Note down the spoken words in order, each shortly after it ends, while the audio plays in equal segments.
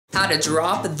How to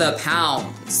drop the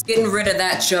pounds. Getting rid of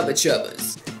that chubba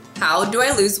chubbas. How do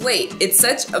I lose weight? It's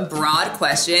such a broad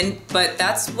question, but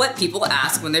that's what people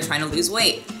ask when they're trying to lose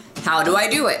weight. How do I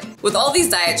do it? With all these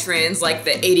diet trends like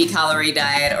the 80-calorie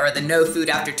diet or the no food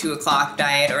after 2 o'clock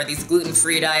diet or these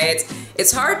gluten-free diets,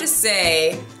 it's hard to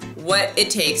say what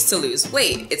it takes to lose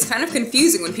weight. It's kind of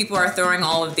confusing when people are throwing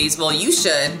all of these, well, you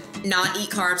should not eat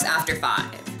carbs after 5.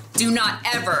 Do not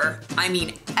ever, I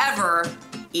mean ever,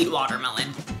 eat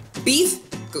watermelon. Beef,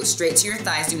 go straight to your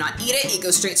thighs. Do not eat it, it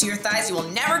goes straight to your thighs. You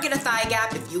will never get a thigh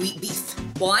gap if you eat beef.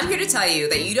 Well, I'm here to tell you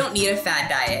that you don't need a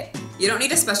fad diet. You don't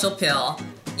need a special pill.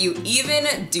 You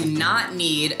even do not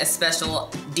need a special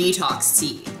detox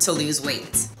tea to lose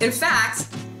weight. In fact,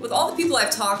 with all the people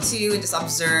I've talked to and just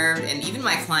observed, and even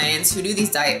my clients who do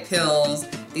these diet pills,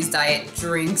 these diet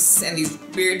drinks, and these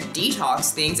weird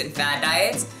detox things and fad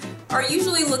diets, are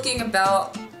usually looking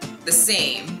about the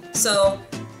same. So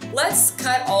let's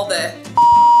cut all the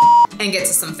and get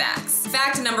to some facts.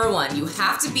 Fact number 1, you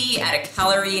have to be at a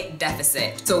calorie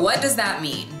deficit. So what does that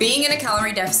mean? Being in a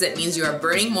calorie deficit means you are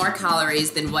burning more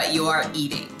calories than what you are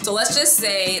eating. So let's just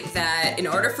say that in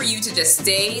order for you to just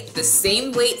stay the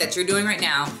same weight that you're doing right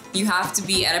now, you have to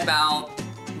be at about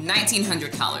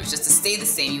 1900 calories. Just to stay the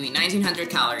same, you eat 1900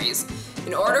 calories.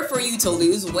 In order for you to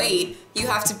lose weight, you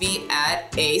have to be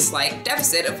at a slight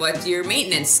deficit of what your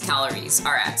maintenance calories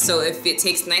are at. So if it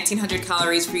takes 1900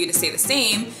 calories for you to stay the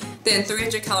same, then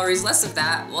 300 calories less of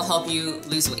that will help you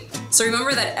lose weight. So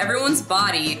remember that everyone's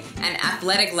body and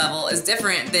athletic level is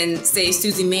different than, say,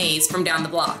 Susie May's from down the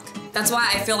block. That's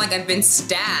why I feel like I've been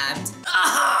stabbed.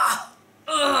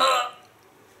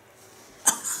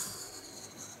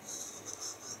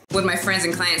 When my friends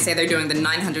and clients say they're doing the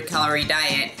 900 calorie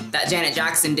diet that Janet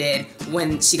Jackson did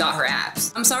when she got her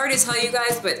abs. I'm sorry to tell you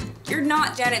guys, but you're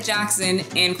not Janet Jackson,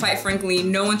 and quite frankly,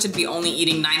 no one should be only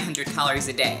eating 900 calories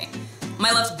a day.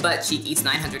 My left butt cheek eats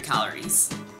 900 calories.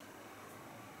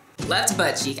 Left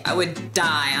butt cheek, I would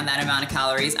die on that amount of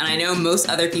calories, and I know most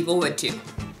other people would too.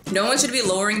 No one should be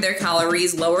lowering their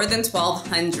calories lower than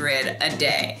 1200 a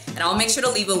day. And I'll make sure to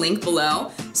leave a link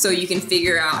below so you can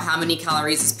figure out how many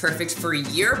calories is perfect for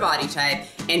your body type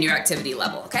and your activity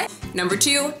level, okay? Number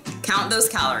 2, count those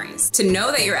calories. To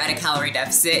know that you're at a calorie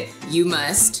deficit, you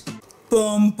must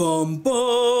count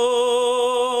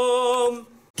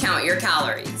your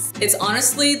calories. It's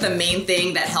honestly the main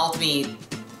thing that helped me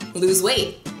lose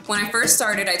weight. When I first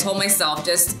started, I told myself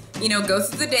just, go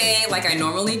through the day like I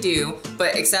normally do,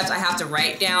 but except I have to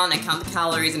write down and count the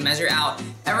calories and measure out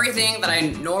everything that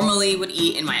I normally would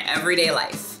eat in my everyday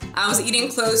life. I was eating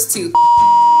close to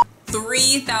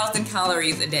 3,000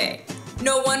 calories a day.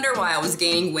 No wonder why I was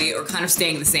gaining weight or kind of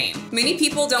staying the same. Many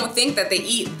people don't think that they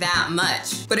eat that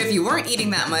much, but if you weren't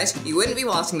eating that much, you wouldn't be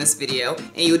watching this video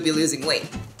and you would be losing weight.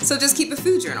 So just keep a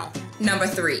food journal. Number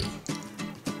 3,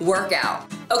 workout.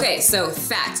 Okay, so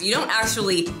fact, you don't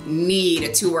actually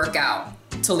need to work out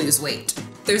to lose weight.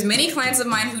 There's many clients of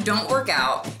mine who don't work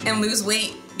out and lose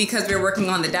weight because they're working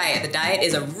on the diet. The diet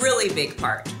is a really big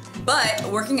part. But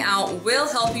working out will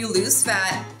help you lose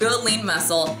fat, build lean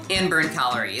muscle, and burn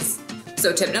calories.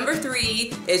 So tip number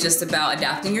 3 is just about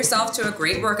adapting yourself to a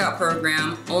great workout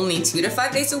program, only 2 to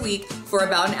 5 days a week for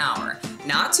about an hour.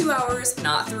 Not 2 hours,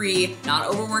 not 3, not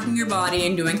overworking your body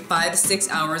and doing 5 to 6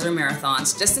 hours or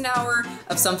marathons. Just an hour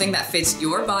of something that fits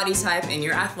your body type and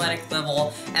your athletic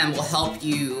level and will help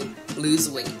you lose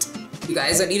weight. You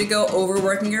guys don't need to go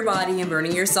overworking your body and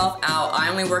burning yourself out. I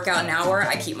only work out an hour,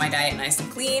 I keep my diet nice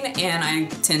and clean, and I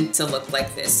tend to look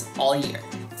like this all year.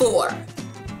 4.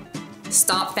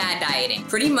 Stop fad dieting.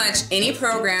 Pretty much any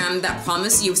program that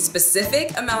promises you a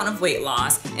specific amount of weight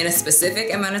loss in a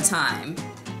specific amount of time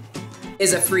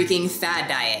is a freaking fad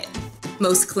diet.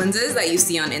 Most cleanses that you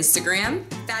see on Instagram,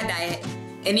 fad diet.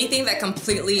 Anything that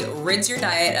completely rids your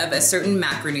diet of a certain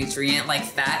macronutrient like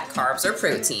fat, carbs, or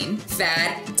protein,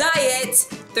 fad diet.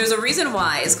 There's a reason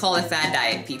why it's called a fad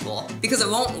diet, people, because it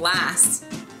won't last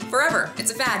forever.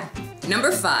 It's a fad.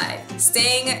 Number 5,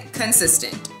 staying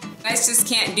consistent. You guys just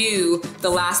can't do the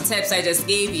last tips I just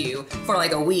gave you for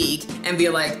like a week and be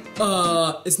like,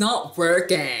 it's not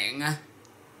working.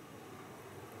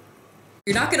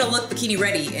 You're not gonna look bikini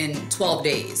ready in 12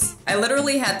 days. I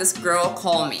literally had this girl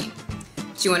call me.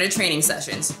 She wanted training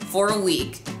sessions for a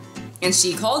week. And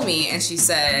she called me and she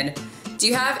said, do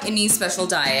you have any special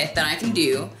diet that I can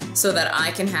do so that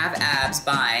I can have abs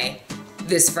by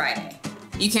this Friday?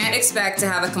 You can't expect to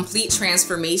have a complete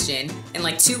transformation in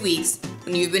like 2 weeks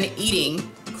when you've been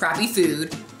eating crappy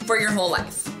food for your whole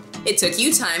life. It took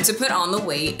you time to put on the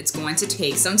weight. It's going to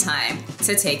take some time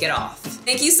to take it off.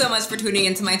 Thank you so much for tuning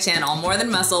into my channel, More Than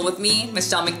Muscle, with me,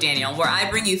 Michelle McDaniel, where I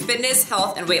bring you fitness,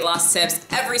 health, and weight loss tips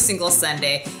every single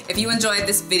Sunday. If you enjoyed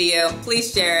this video,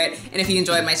 please share it. And if you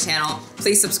enjoyed my channel,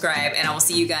 please subscribe, and I will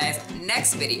see you guys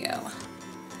next video.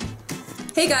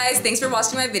 Hey guys, thanks for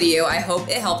watching my video. I hope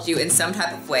it helped you in some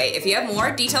type of way. If you have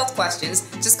more detailed questions,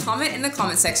 just comment in the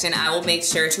comment section. I will make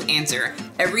sure to answer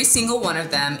every single one of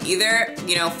them, either,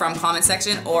 from comment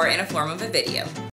section or in a form of a video.